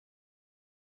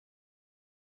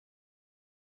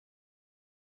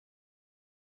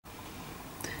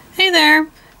there!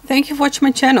 Thank you for watching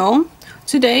my channel.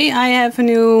 Today I have a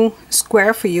new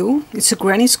square for you. It's a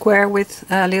granny square with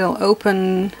little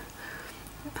open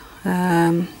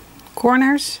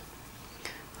corners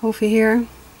over here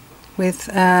with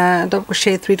double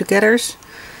crochet 3 togethers,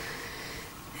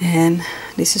 and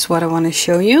this is what I want to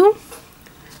show you.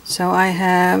 So I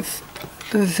have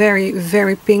a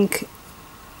very pink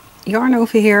yarn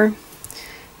over here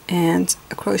and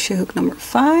a crochet hook number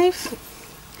 5,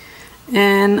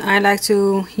 and I like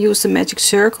to use the magic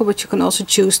circle, but you can also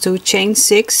choose to chain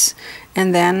 6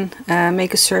 and then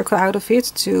make a circle out of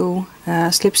it to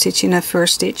slip stitch in a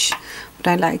first stitch, but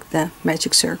I like the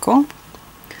magic circle.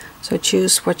 So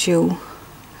choose what you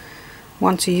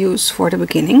want to use for the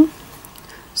beginning.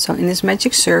 So in this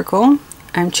magic circle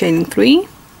I'm chaining 3.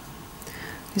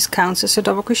 This counts as a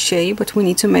double crochet, but we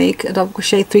need to make a double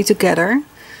crochet 3 together.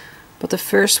 But the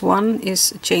first one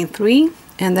is chain 3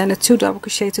 and then a 2 double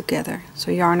crochet together.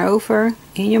 So yarn over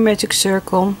in your magic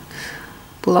circle,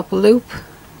 pull up a loop,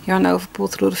 yarn over, pull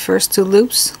through the first 2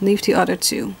 loops, leave the other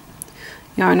 2.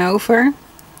 Yarn over,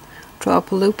 draw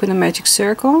up a loop in the magic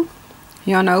circle,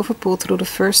 yarn over, pull through the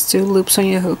first 2 loops on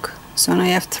your hook. So now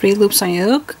you have 3 loops on your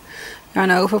hook, yarn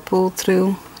over, pull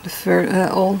through the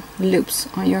all loops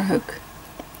on your hook.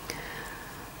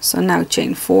 So now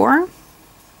chain 4.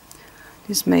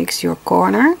 This makes your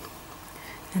corner,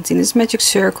 and in this magic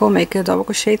circle make a double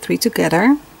crochet 3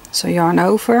 together. So yarn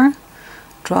over,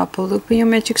 draw up a loop in your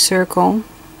magic circle,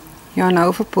 yarn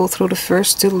over, pull through the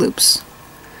first 2 loops,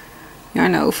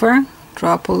 yarn over,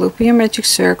 draw up a loop in your magic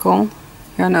circle,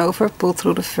 yarn over, pull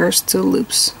through the first 2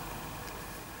 loops.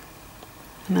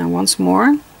 And now once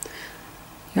more,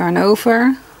 yarn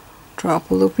over, draw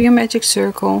up a loop in your magic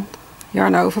circle,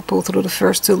 yarn over, pull through the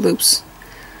first 2 loops.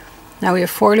 Now we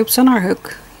have 4 loops on our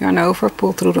hook, yarn over,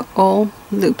 pull through all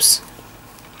loops.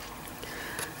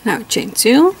 Now chain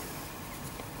 2,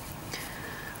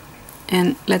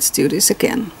 and let's do this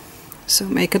again. So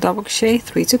make a double crochet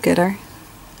 3 together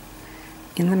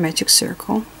in the magic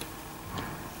circle.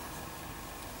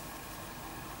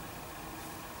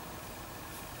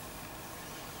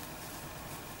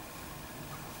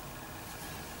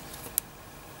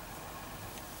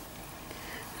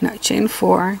 Now chain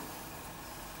 4,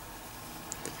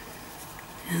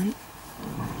 and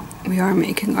we are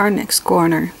making our next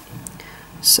corner.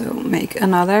 So make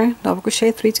another double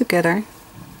crochet 3 together,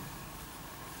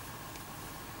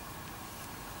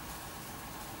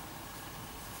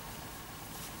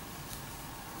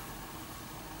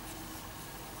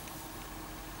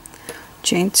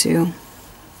 chain 2,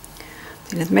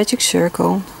 in that magic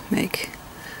circle make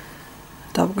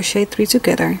double crochet 3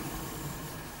 together,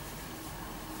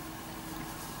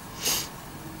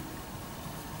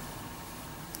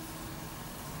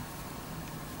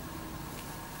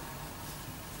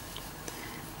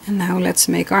 and now let's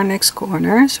make our next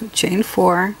corner. So chain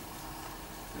 4,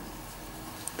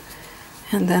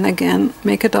 and then again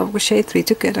make a double crochet 3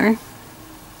 together,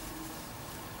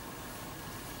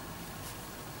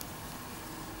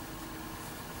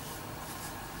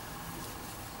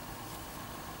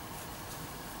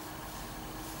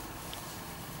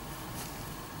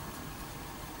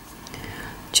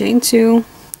 chain 2,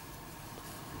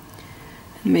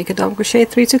 and make a double crochet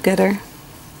 3 together,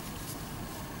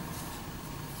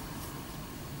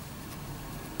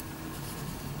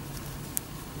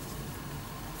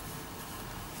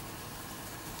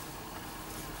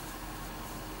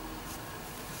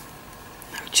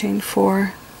 chain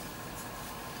 4,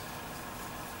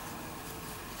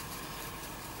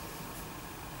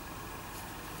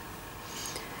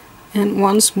 and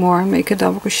once more make a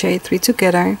double crochet 3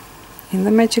 together in the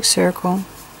magic circle,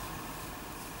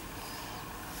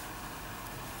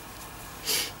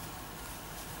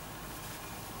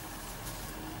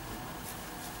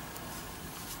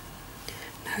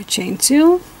 now chain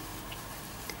 2,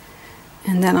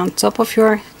 and then on top of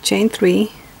your chain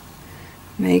 3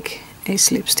 make a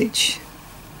slip stitch.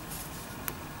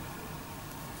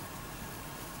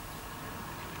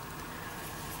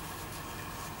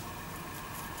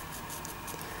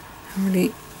 I'm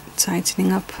really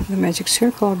tightening up the magic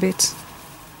circle a bit.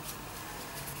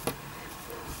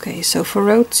 Okay, so for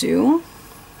row 2,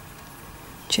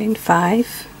 chain 5,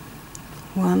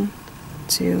 1,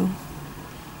 2,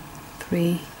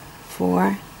 3,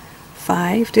 4,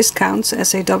 5. This counts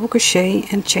as a double crochet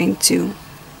and chain 2.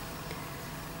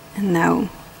 And now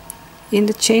in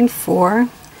the chain 4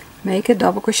 make a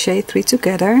double crochet 3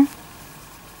 together,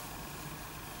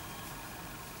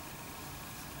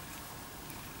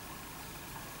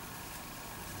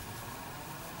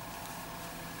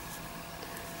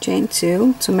 chain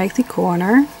 2 to make the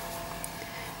corner,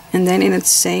 and then in the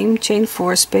same chain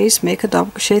 4 space make a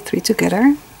double crochet 3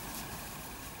 together,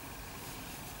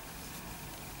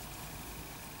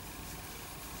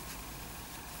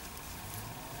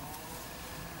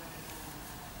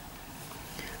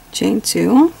 chain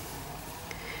 2,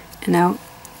 and now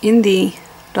in the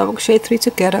double crochet 3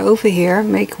 together over here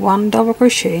make 1 double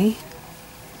crochet.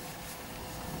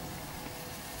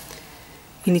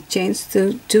 In the chain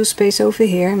 2 space over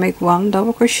here make 1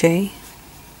 double crochet,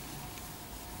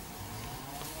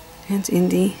 and in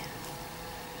the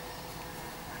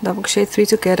double crochet 3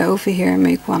 together over here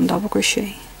make 1 double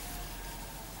crochet,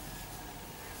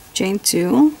 chain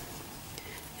 2,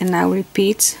 and now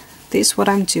repeat this what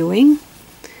I'm doing.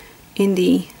 In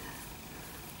the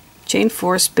chain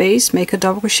 4 space make a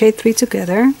double crochet 3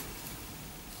 together,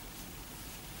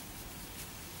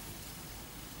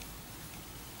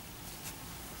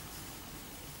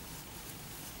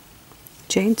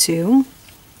 chain 2,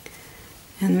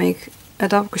 and make a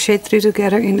double crochet 3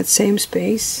 together in the same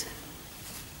space,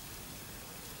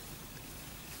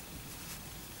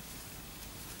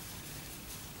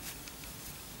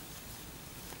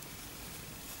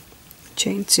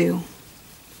 chain 2,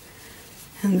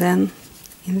 and then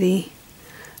in the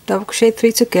double crochet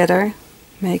 3 together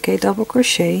make a double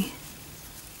crochet,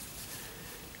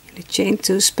 in the chain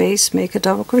 2 space make a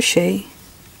double crochet,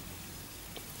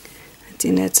 and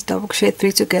in that double crochet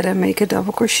 3 together make a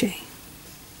double crochet,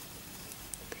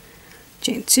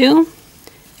 chain 2,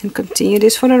 and continue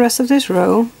this for the rest of this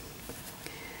row,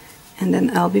 and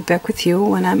then I'll be back with you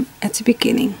when I'm at the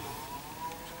beginning.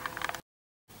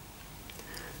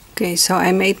 Okay, so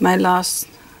I made my last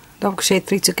double crochet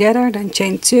 3 together, then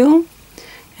chain 2,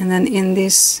 and then in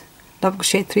this double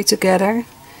crochet 3 together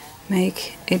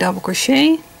make a double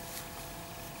crochet,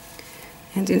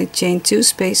 and in the chain 2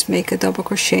 space make a double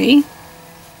crochet,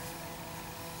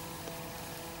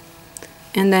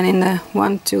 and then in the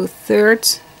 1 2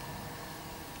 3rd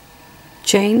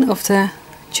chain of the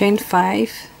chain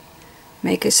 5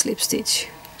 make a slip stitch,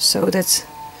 so that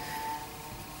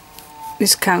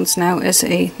this counts now as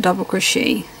a double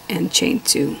crochet and chain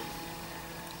 2.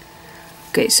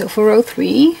 Okay, so for row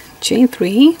 3, chain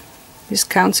 3, this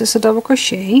counts as a double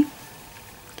crochet.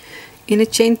 In the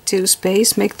chain 2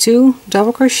 space make 2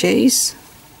 double crochets,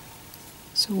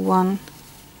 so 1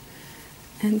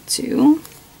 and 2,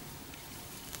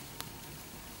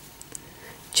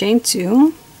 chain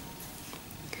 2,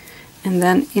 and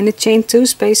then in the chain 2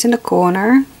 space in the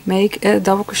corner make a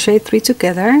double crochet 3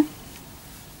 together,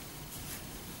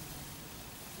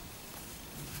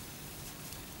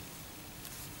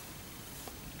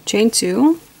 chain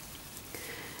 2,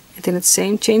 and in the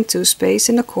same chain 2 space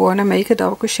in the corner make a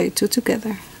double crochet 3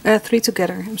 together,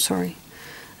 I'm sorry,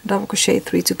 double crochet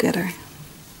 3 together.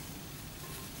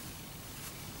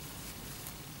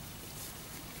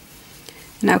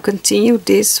 Now continue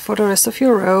this for the rest of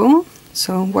your row,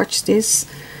 so watch this,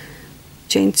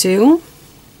 chain 2,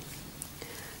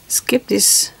 skip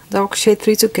this double crochet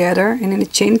 3 together, and in the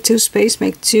chain 2 space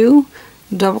make 2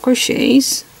 double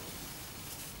crochets,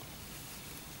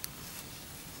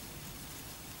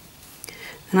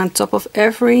 and on top of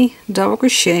every double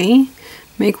crochet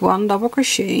make 1 double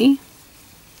crochet,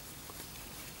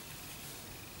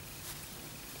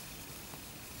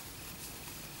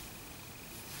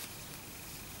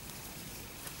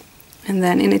 and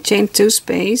then in the chain 2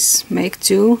 space make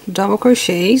 2 double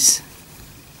crochets,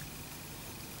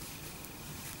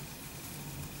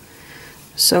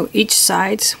 so each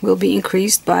side will be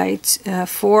increased by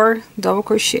 4 double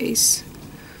crochets.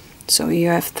 So you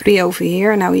have 3 over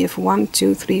here, now you have 1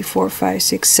 2 3 4 5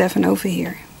 6 7 over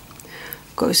here.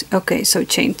 Okay, so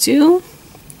chain 2,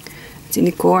 and in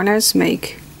the corners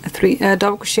make a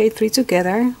double crochet 3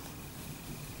 together,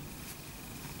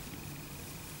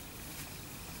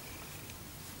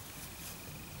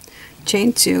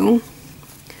 chain 2,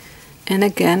 and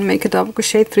again make a double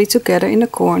crochet 3 together in the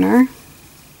corner,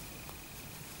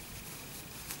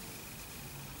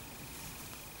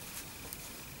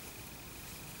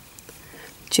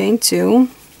 chain 2,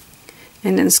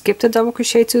 and then skip the double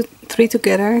crochet 3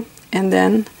 together, and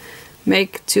then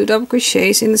make 2 double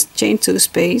crochets in the chain 2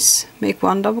 space, make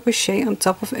 1 double crochet on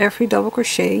top of every double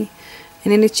crochet,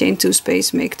 and in the chain 2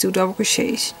 space make 2 double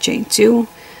crochets, chain 2,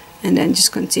 and then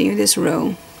just continue this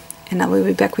row, and I will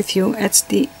be back with you at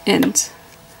the end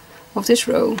of this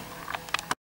row.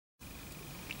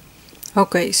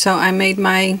 Okay, so I made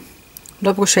my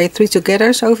double crochet 3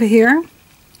 togethers over here,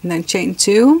 and then chain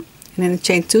 2, and in the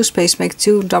chain 2 space make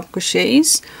 2 double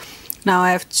crochets. Now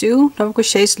I have 2 double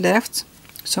crochets left,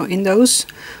 so in those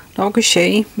double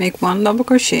crochet make 1 double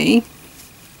crochet,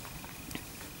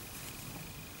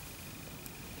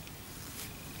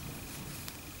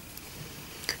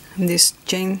 and this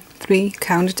chain 3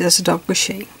 counted as a double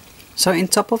crochet. So in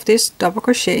top of this double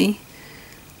crochet,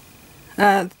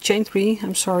 chain 3,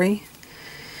 I'm sorry,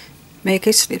 make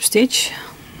a slip stitch,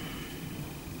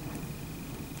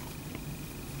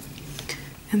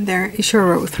 and there is your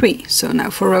row 3. So now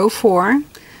for row 4,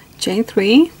 chain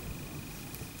 3,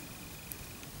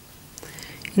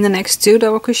 in the next 2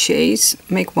 double crochets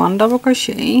make 1 double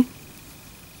crochet,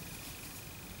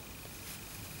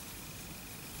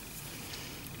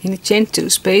 in the chain 2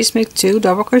 space make 2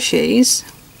 double crochets,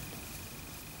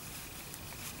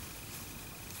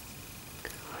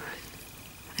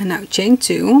 and now chain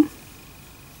 2,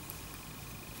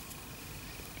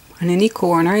 and in the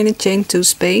corner in the chain 2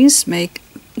 space make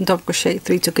double crochet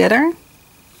 3 together,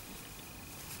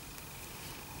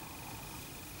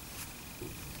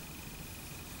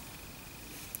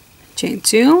 chain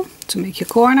 2 to make your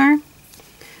corner,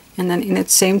 and then in that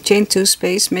same chain 2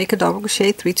 space make a double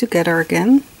crochet 3 together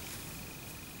again,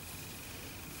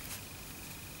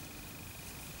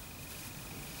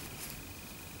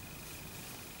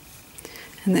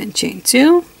 and then chain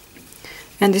 2,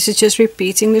 and this is just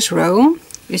repeating this row.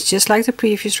 It's just like the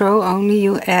previous row, only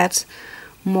you add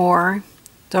more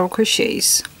double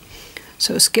crochets.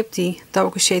 So skip the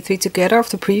double crochet 3 together of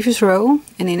the previous row,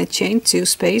 and in a chain 2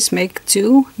 space make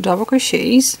 2 double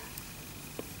crochets,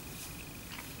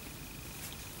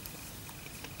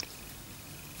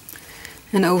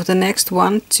 and over the next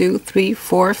 1, 2, 3,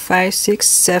 4, 5, 6,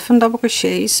 7 double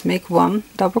crochets make 1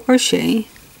 double crochet,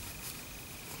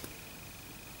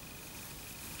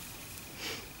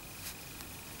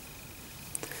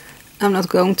 I'm not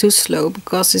going too slow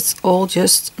because it's all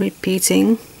just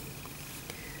repeating.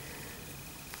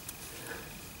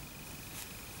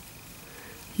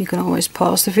 You can always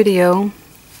pause the video,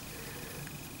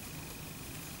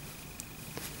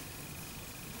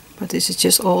 but this is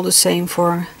just all the same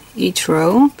for each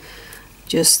row,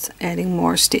 just adding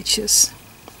more stitches.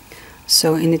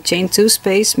 So in the chain 2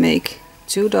 space make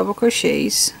 2 double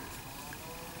crochets,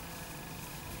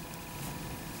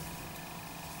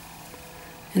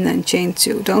 and then chain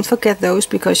 2. Don't forget those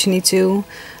because you need to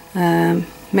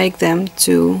make them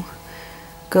to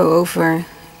go over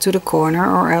to the corner,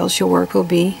 or else your work will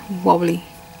be wobbly.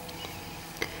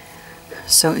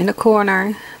 So in the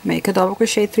corner make a double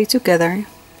crochet 3 together,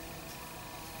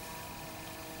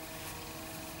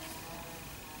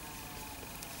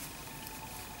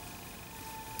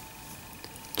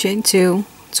 chain 2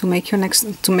 to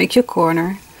make your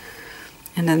corner,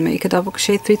 and then make a double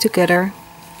crochet 3 together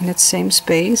in that same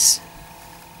space,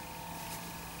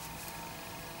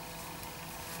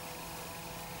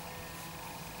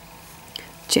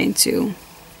 chain 2,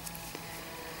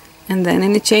 and then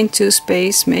in the chain 2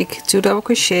 space make 2 double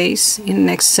crochets, in the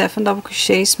next 7 double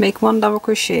crochets make 1 double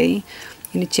crochet,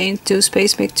 in the chain 2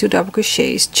 space make 2 double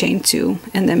crochets, chain 2,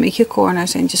 and then make your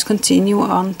corners, and just continue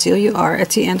on till you are at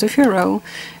the end of your row,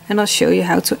 and I'll show you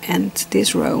how to end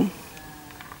this row.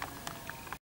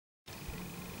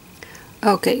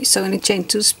 Okay, so in the chain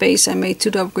 2 space I made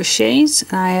 2 double crochets,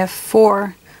 and I have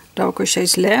 4 double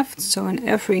crochets left, so in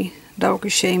every double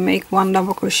crochet make 1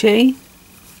 double crochet,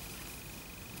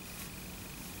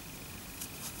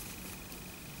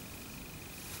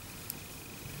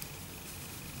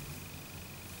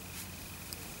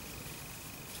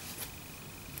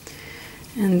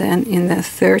 and then in the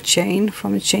third chain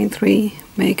from the chain 3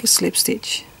 make a slip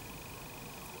stitch.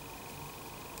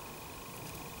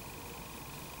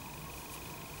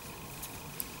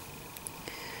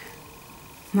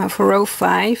 Now for row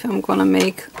 5 I'm gonna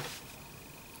make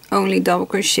only double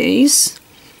crochets,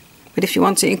 but if you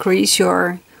want to increase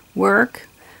your work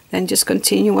then just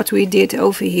continue what we did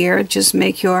over here. Just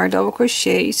make your double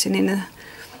crochets, and in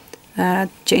the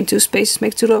chain 2 spaces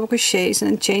make 2 double crochets,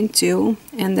 and then chain 2,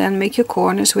 and then make your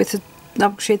corners with the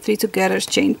double crochet 3 together,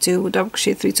 chain 2, double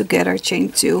crochet 3 together, chain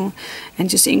 2, and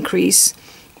just increase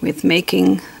with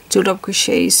making 2 double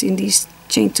crochets in these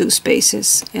chain 2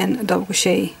 spaces and a double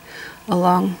crochet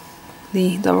along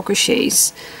the double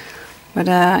crochets. But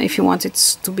if you want it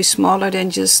to be smaller, then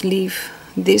just leave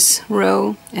this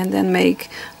row and then make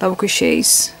double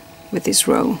crochets with this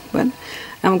row. But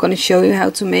I'm going to show you how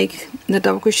to make the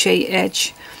double crochet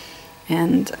edge,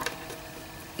 and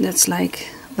that's like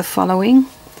the following.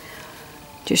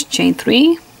 Just chain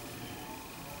 3,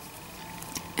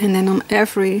 and then on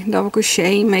every double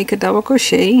crochet make a double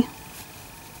crochet,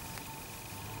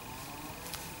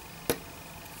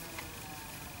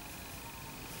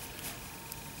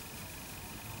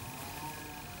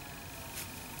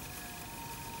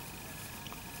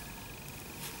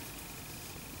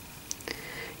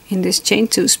 in this chain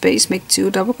 2 space make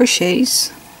 2 double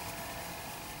crochets,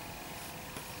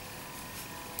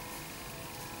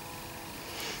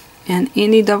 and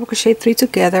in the double crochet 3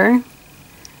 together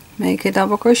make a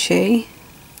double crochet,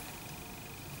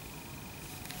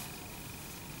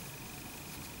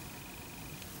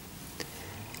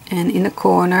 and in the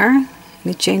corner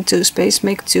in the chain 2 space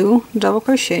make 2 double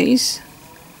crochets,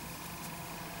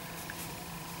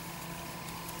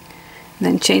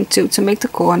 then chain 2 to make the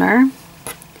corner,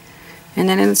 and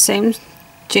then in the same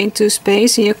chain 2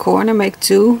 space in your corner make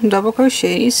 2 double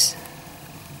crochets,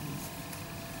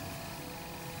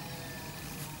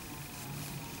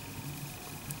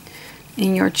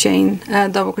 in your chain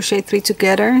double crochet 3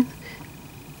 together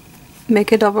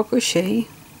make a double crochet,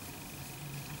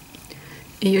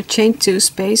 in your chain 2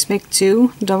 space make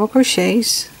 2 double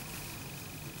crochets,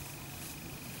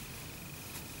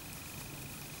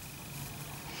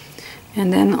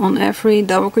 and then on every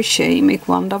double crochet make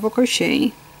 1 double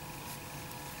crochet.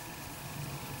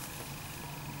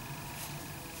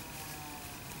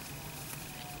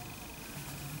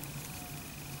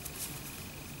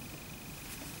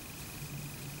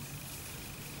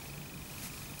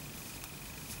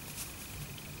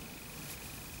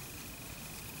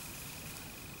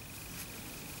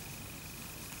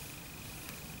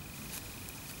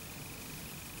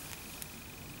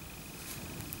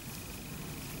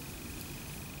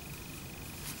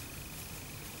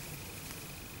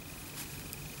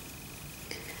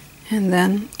 And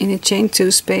then in the chain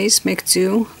 2 space make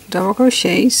 2 double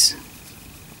crochets.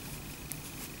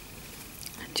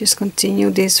 Just continue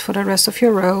this for the rest of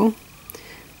your row.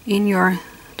 In your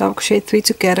double crochet 3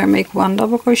 together make 1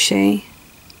 double crochet,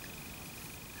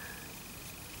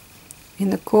 in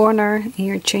the corner in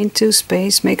your chain 2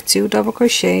 space make 2 double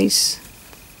crochets,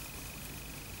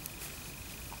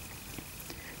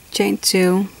 chain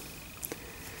 2,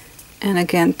 and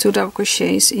again 2 double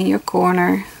crochets in your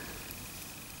corner,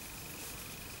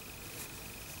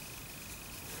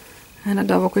 and a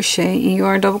double crochet in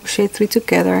your double crochet 3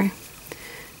 together,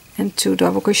 and 2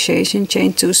 double crochets in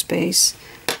chain 2 space,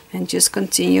 and just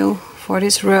continue for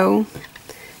this row.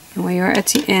 And when you're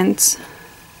at the end,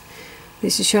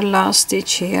 this is your last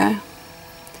stitch here,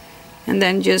 and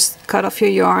then just cut off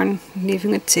your yarn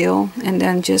leaving a tail, and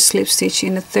then just slip stitch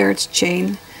in the 3rd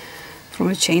chain from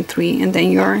the chain 3, and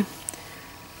then your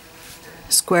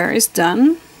square is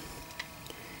done.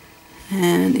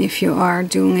 And if you are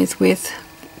doing it with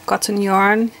cotton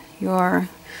yarn, your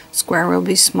square will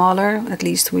be smaller, at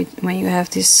least when you have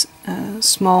this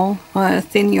small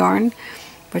thin yarn,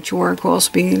 but your work will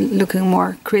also be looking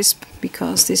more crisp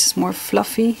because this is more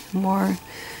fluffy, more,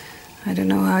 I don't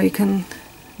know how you can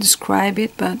describe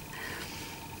it, but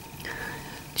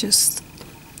just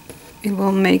it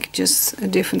will make just a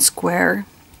different square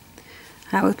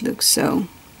how it looks. So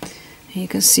you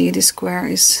can see this square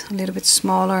is a little bit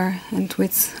smaller and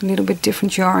with a little bit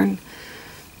different yarn.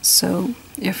 So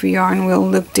every yarn will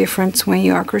look different when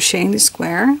you are crocheting the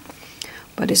square,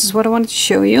 but this is what I wanted to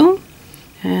show you,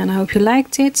 and I hope you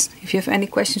liked it. If you have any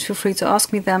questions, feel free to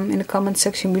ask me them in the comment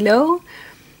section below,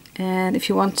 and if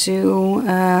you want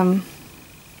to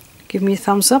give me a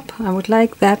thumbs up, I would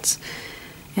like that.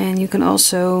 And you can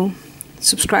also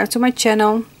subscribe to my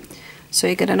channel so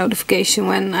you get a notification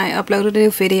when I upload a new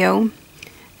video.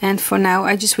 And for now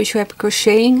I just wish you happy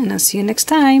crocheting, and I'll see you next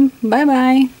time. Bye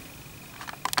bye.